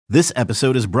This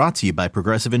episode is brought to you by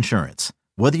Progressive Insurance.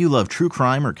 Whether you love true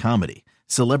crime or comedy,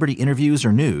 celebrity interviews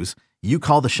or news, you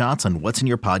call the shots on what's in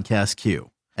your podcast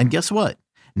queue. And guess what?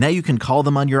 Now you can call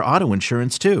them on your auto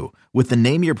insurance too with the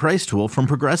Name Your Price tool from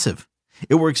Progressive.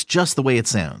 It works just the way it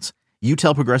sounds. You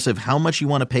tell Progressive how much you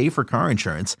want to pay for car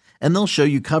insurance, and they'll show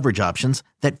you coverage options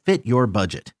that fit your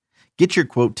budget. Get your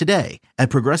quote today at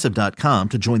Progressive.com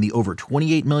to join the over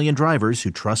 28 million drivers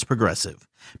who trust Progressive.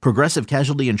 Progressive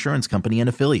Casualty Insurance Company and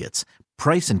Affiliates.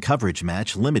 Price and coverage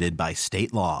match limited by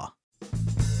state law.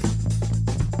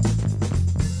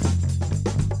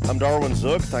 I'm Darwin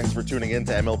Zook. Thanks for tuning in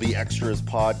to MLB Extras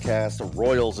Podcast, a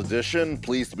Royals edition.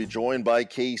 Pleased to be joined by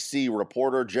KC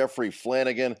reporter Jeffrey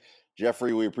Flanagan.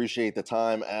 Jeffrey, we appreciate the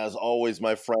time. As always,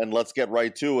 my friend, let's get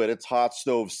right to it. It's hot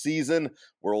stove season.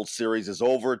 World Series is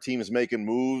over. Teams making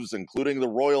moves, including the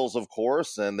Royals, of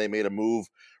course, and they made a move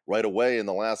right away in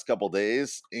the last couple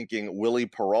days, inking Wily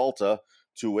Peralta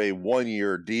to a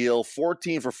one-year deal.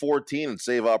 14 for 14 in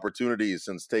save opportunities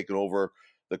since taking over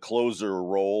the closer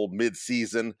role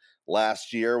mid-season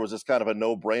last year. Was this kind of a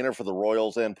no-brainer for the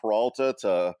Royals and Peralta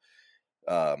to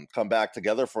come back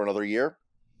together for another year?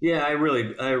 Yeah, I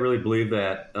really believe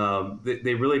that.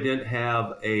 They really didn't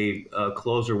have a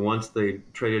closer once they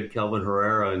traded Kelvin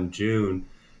Herrera in June,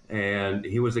 and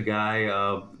he was a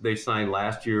guy they signed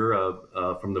last year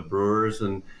from the Brewers,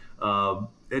 and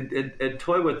it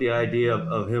toyed with the idea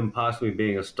of him possibly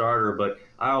being a starter. But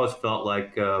I always felt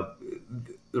like the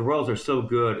Royals are so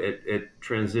good at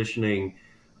transitioning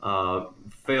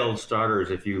failed starters,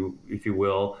 if you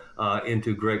will,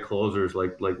 into great closers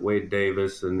like Wade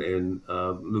Davis and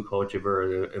Luke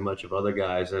Hochevar and much of other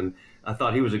guys. And I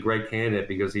thought he was a great candidate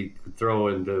because he could throw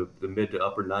into the mid to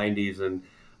upper 90s. And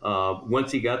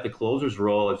once he got the closer's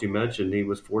role, as you mentioned, he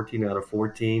was 14 out of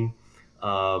 14.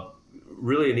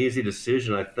 Really an easy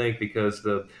decision, I think, because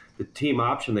the team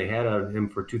option they had on him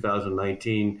for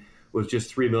 2019 was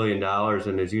just $3 million.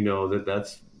 And as you know,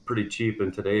 that's pretty cheap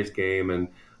in today's game. And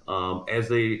as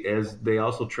they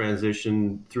also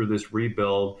transition through this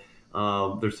rebuild,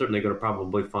 they're certainly going to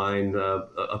probably find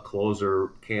a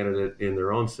closer candidate in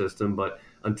their own system. But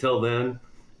until then,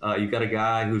 you've got a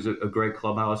guy who's a great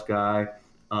clubhouse guy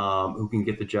who can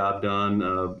get the job done,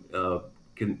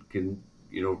 can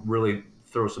really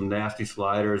throw some nasty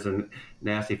sliders and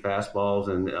nasty fastballs,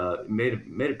 and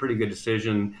made a pretty good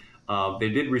decision. They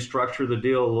did restructure the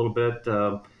deal a little bit.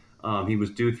 He was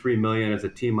due $3 million as a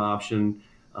team option.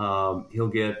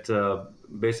 He'll get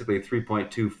basically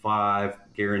 3.25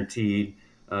 guaranteed,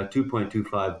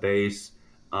 2.25 base,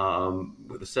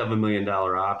 with a $7 million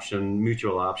option,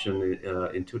 mutual option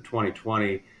into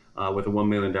 2020 with a $1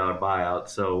 million buyout.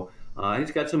 So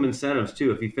he's got some incentives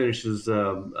too. If he finishes,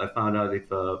 I found out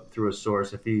through a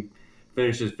source, if he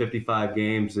finishes 55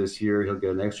 games this year, he'll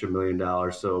get an extra $1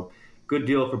 million. So good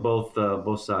deal for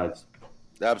both sides.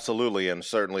 Absolutely, and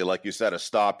certainly, like you said, a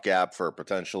stopgap for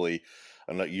potentially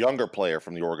a younger player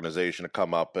from the organization to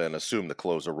come up and assume the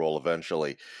closer role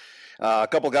eventually. A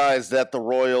couple guys that the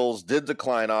Royals did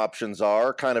decline options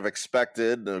are kind of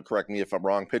expected. Correct me if I'm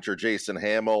wrong. Pitcher Jason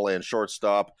Hamill and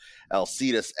shortstop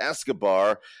Alcides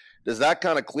Escobar. Does that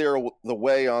kind of clear the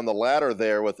way on the ladder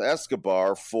there with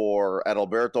Escobar for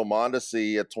Adalberto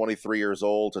Mondesi at 23 years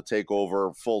old to take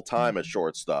over full time at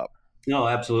shortstop? No,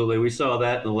 absolutely. We saw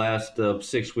that in the last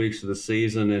 6 weeks of the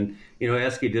season. And,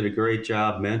 Esky did a great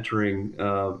job mentoring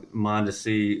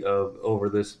Mondesi over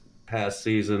this past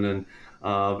season. And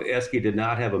Esky did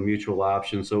not have a mutual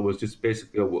option, so it was just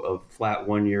basically a flat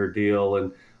one-year deal.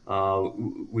 And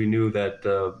we knew that,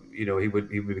 he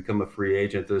would become a free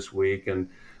agent this week. And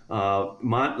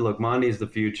Monty's the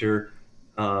future.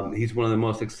 He's one of the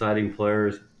most exciting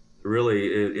players,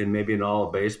 really, in maybe in all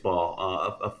of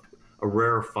baseball. A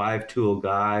rare five-tool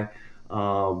guy,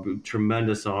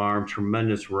 tremendous arm,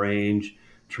 tremendous range,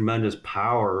 tremendous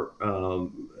power,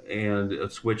 and a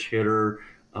switch hitter.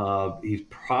 He's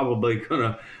probably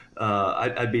gonna.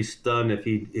 I'd be stunned if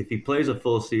he plays a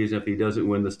full season if he doesn't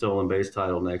win the stolen base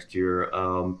title next year.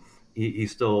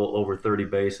 He's still over 30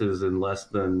 bases in less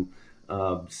than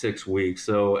 6 weeks.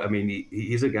 So I mean,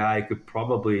 he's a guy who could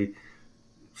probably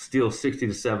steal 60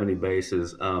 to 70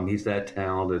 bases. He's that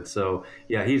talented. So,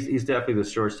 yeah, he's definitely the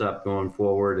shortstop going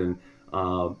forward. And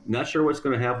not sure what's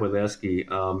going to happen with Esky.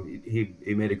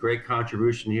 He made a great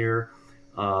contribution here.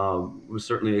 Was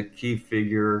certainly a key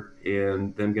figure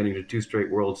in them getting to 2 straight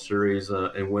World Series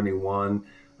and winning one.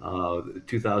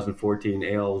 2014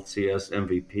 ALCS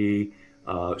MVP.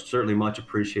 Certainly much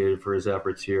appreciated for his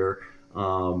efforts here.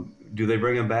 Do they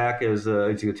bring him back as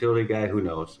a utility guy? Who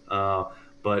knows?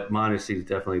 But Mondesi is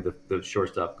definitely the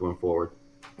shortstop going forward.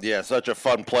 Yeah, such a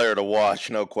fun player to watch,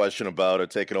 no question about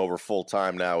it. Taking over full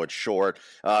time now at short.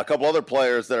 A couple other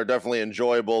players that are definitely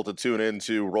enjoyable to tune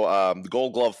into: the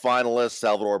Gold Glove finalists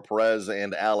Salvador Perez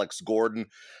and Alex Gordon.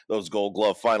 Those Gold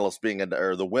Glove finalists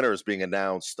or the winners being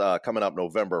announced coming up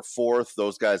November 4th.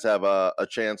 Those guys have a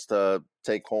chance to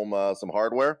take home some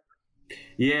hardware.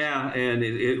 Yeah, and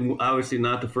it obviously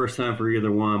not the first time for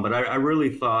either one, but I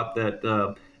really thought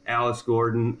that Alex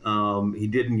Gordon, he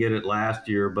didn't get it last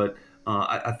year, but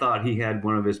I thought he had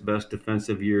one of his best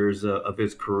defensive years of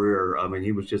his career. I mean,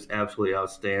 he was just absolutely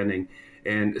outstanding.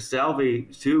 And Salvi,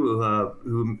 too,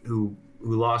 who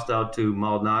lost out to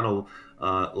Maldonado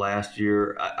last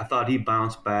year, I thought he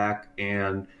bounced back,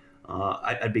 and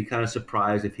I'd be kind of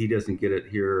surprised if he doesn't get it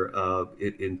here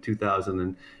in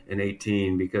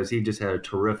 2018, because he just had a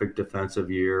terrific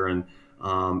defensive year. And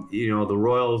the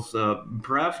Royals,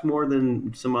 perhaps more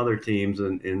than some other teams,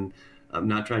 and I'm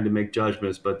not trying to make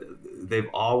judgments, but they've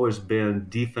always been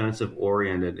defensive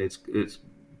oriented. It's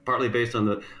partly based on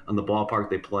the ballpark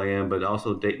they play in, but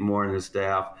also Dayton Moore and his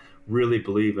staff really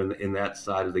believe in that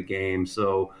side of the game.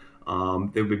 So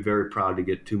they'll be very proud to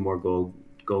get 2 more gold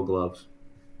gloves.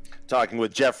 Talking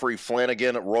with Jeffrey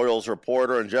Flanagan, Royals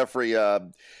reporter. And Jeffrey,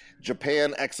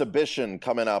 Japan exhibition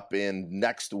coming up in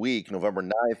next week, November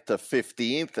 9th to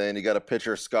 15th. And you got a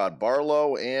pitcher, Scott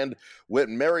Barlow, and Whit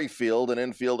Merrifield, an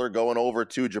infielder, going over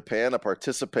to Japan to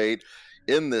participate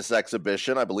in this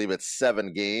exhibition. I believe it's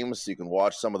 7 games. You can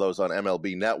watch some of those on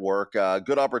MLB Network.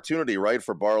 Good opportunity, right,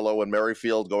 for Barlow and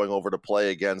Merrifield going over to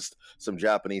play against some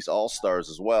Japanese all-stars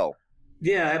as well.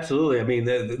 Yeah, absolutely. I mean,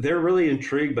 they're really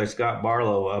intrigued by Scott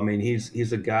Barlow. I mean,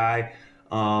 he's a guy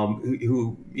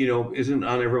who isn't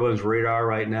on everyone's radar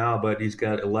right now, but he's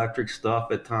got electric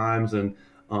stuff at times, and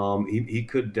he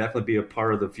could definitely be a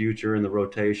part of the future in the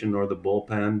rotation or the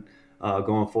bullpen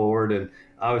going forward. And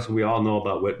obviously, we all know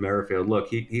about Whit Merrifield. Look,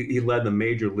 he led the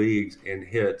major leagues in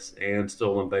hits and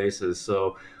stolen bases.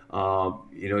 So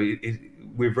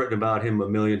we've written about him a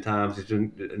million times. He's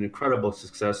an incredible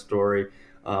success story.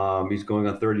 He's going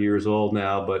on 30 years old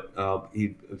now, but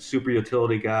he's a super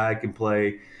utility guy, can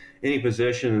play any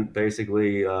position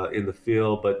basically in the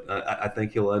field, but I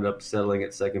think he'll end up settling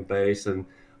at second base, and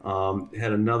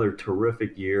had another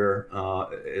terrific year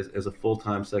as a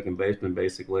full-time second baseman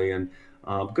basically, and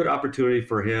good opportunity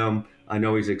for him. I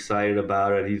know he's excited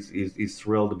about it. He's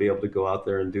thrilled to be able to go out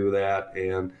there and do that,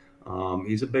 and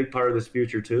he's a big part of this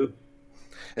future too.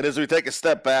 And as we take a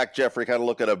step back, Jeffrey, kind of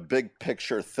look at a big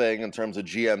picture thing in terms of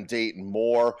GM Dayton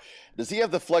Moore, does he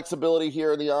have the flexibility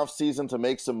here in the offseason to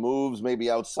make some moves maybe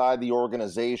outside the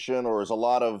organization, or is a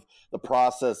lot of the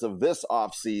process of this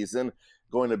offseason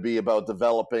going to be about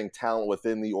developing talent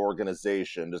within the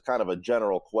organization? Just kind of a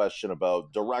general question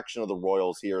about direction of the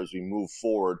Royals here as we move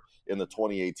forward in the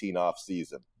 2018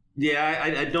 offseason. Yeah,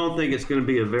 I don't think it's going to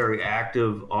be a very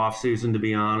active offseason, to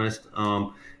be honest.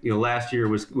 Last year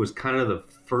was kind of the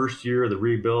first year of the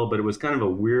rebuild, but it was kind of a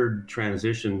weird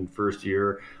transition first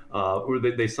year where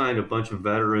they signed a bunch of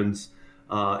veterans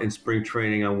in spring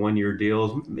training on one-year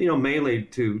deals, mainly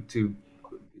to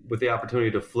with the opportunity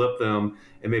to flip them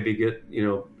and maybe get,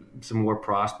 some more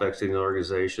prospects in the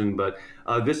organization. But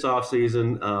this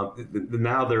offseason,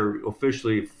 now they're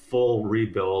officially full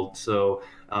rebuild. So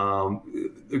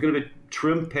they're going to be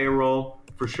trim payroll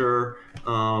for sure.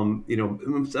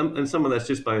 And some of that's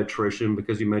just by attrition,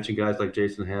 because you mentioned guys like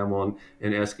Jason Hamill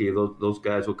and Eske. Those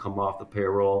guys will come off the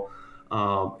payroll.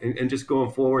 And just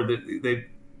going forward,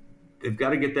 they've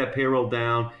got to get that payroll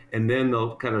down, and then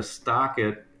they'll kind of stock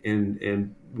it.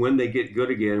 And when they get good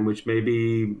again, which may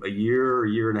be a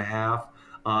year and a half,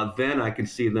 then I can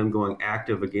see them going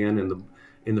active again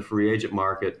in the free agent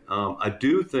market. I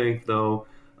do think, though,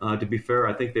 to be fair,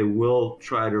 I think they will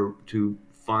try to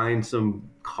find some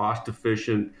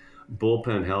cost-efficient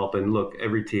bullpen help. And look,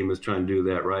 every team is trying to do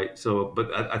that, right? So,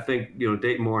 but I think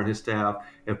Dayton Moore and his staff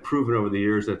have proven over the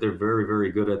years that they're very,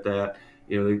 very good at that.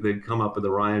 They've come up with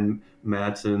the Ryan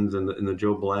Madsons and the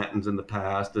Joe Blantons in the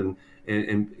past, and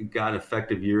got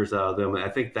effective years out of them. And I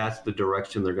think that's the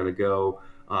direction they're going to go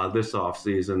this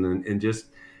offseason, and just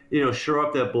shore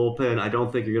up that bullpen. I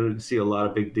don't think you're going to see a lot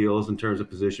of big deals in terms of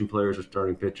position players or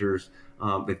starting pitchers.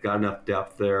 They've got enough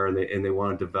depth there, and they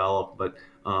want to develop. But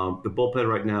the bullpen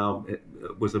right now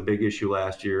was a big issue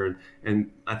last year,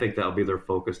 and I think that'll be their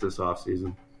focus this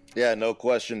offseason. Yeah, no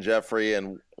question, Jeffrey.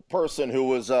 And a person who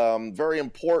was very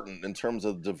important in terms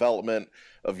of the development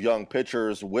of young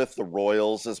pitchers with the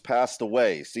Royals has passed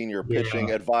away. Senior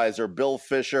pitching advisor Bill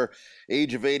Fisher,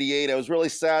 age of 88. I was really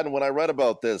saddened when I read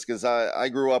about this, because I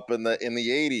grew up in the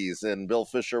 80s, and Bill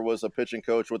Fisher was a pitching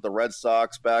coach with the Red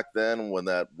Sox back then when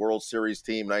that World Series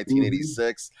team,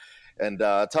 1986. And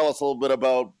tell us a little bit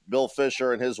about Bill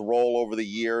Fisher and his role over the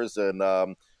years, and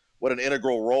what an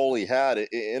integral role he had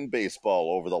in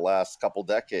baseball over the last couple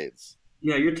decades.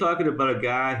 Yeah, you're talking about a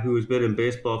guy who has been in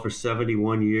baseball for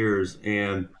 71 years.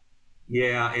 And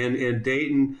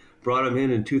Dayton brought him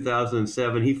in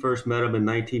 2007. He first met him in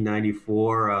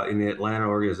 1994 in the Atlanta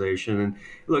organization. And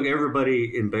look,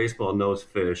 everybody in baseball knows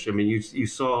Fish. I mean, you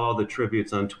saw all the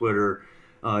tributes on Twitter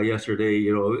yesterday,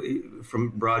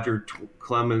 from Roger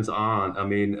Clemens on. I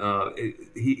mean,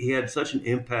 he had such an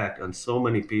impact on so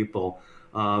many people.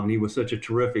 He was such a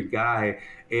terrific guy.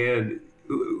 And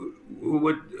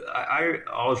what I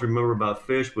always remember about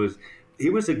Fish was he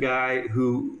was a guy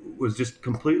who was just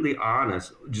completely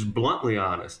honest, just bluntly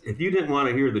honest. If you didn't want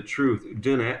to hear the truth,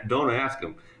 don't ask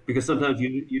him, because sometimes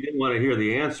you didn't want to hear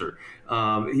the answer.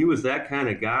 He was that kind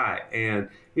of guy. And,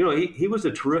 he was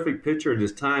a terrific pitcher at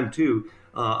his time, too.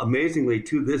 Amazingly,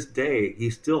 to this day, he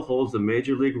still holds the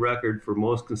major league record for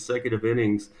most consecutive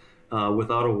innings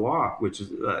without a walk, which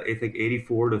is, I think,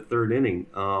 84 to third inning.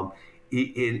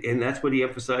 And that's what he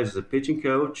emphasized as a pitching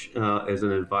coach, as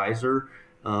an advisor,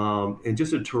 and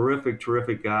just a terrific,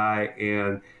 terrific guy.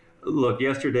 And look,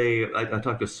 yesterday I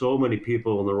talked to so many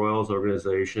people in the Royals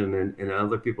organization and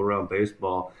other people around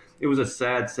baseball. It was a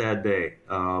sad, sad day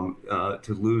to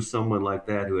lose someone like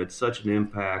that who had such an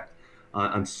impact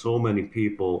on so many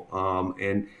people.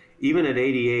 And even at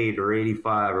 88 or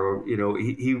 85, or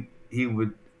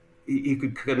he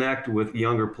could connect with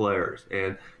younger players,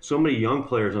 and so many young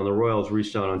players on the Royals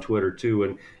reached out on Twitter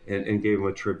too and gave him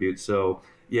a tribute. So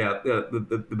yeah,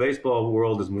 the baseball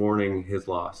world is mourning his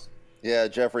loss. Yeah,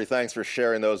 Jeffrey, thanks for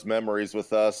sharing those memories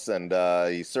with us, and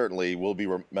he certainly will be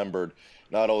remembered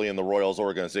not only in the Royals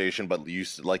organization, but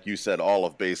like you said, all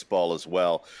of baseball as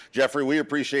well. Jeffrey, we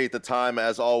appreciate the time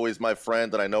as always, my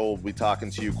friend, and I know we'll be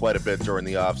talking to you quite a bit during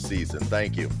the off season.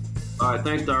 Thank you. All right,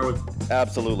 thanks, Darwin.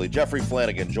 Absolutely. Jeffrey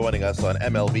Flanagan joining us on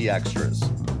MLB Extras.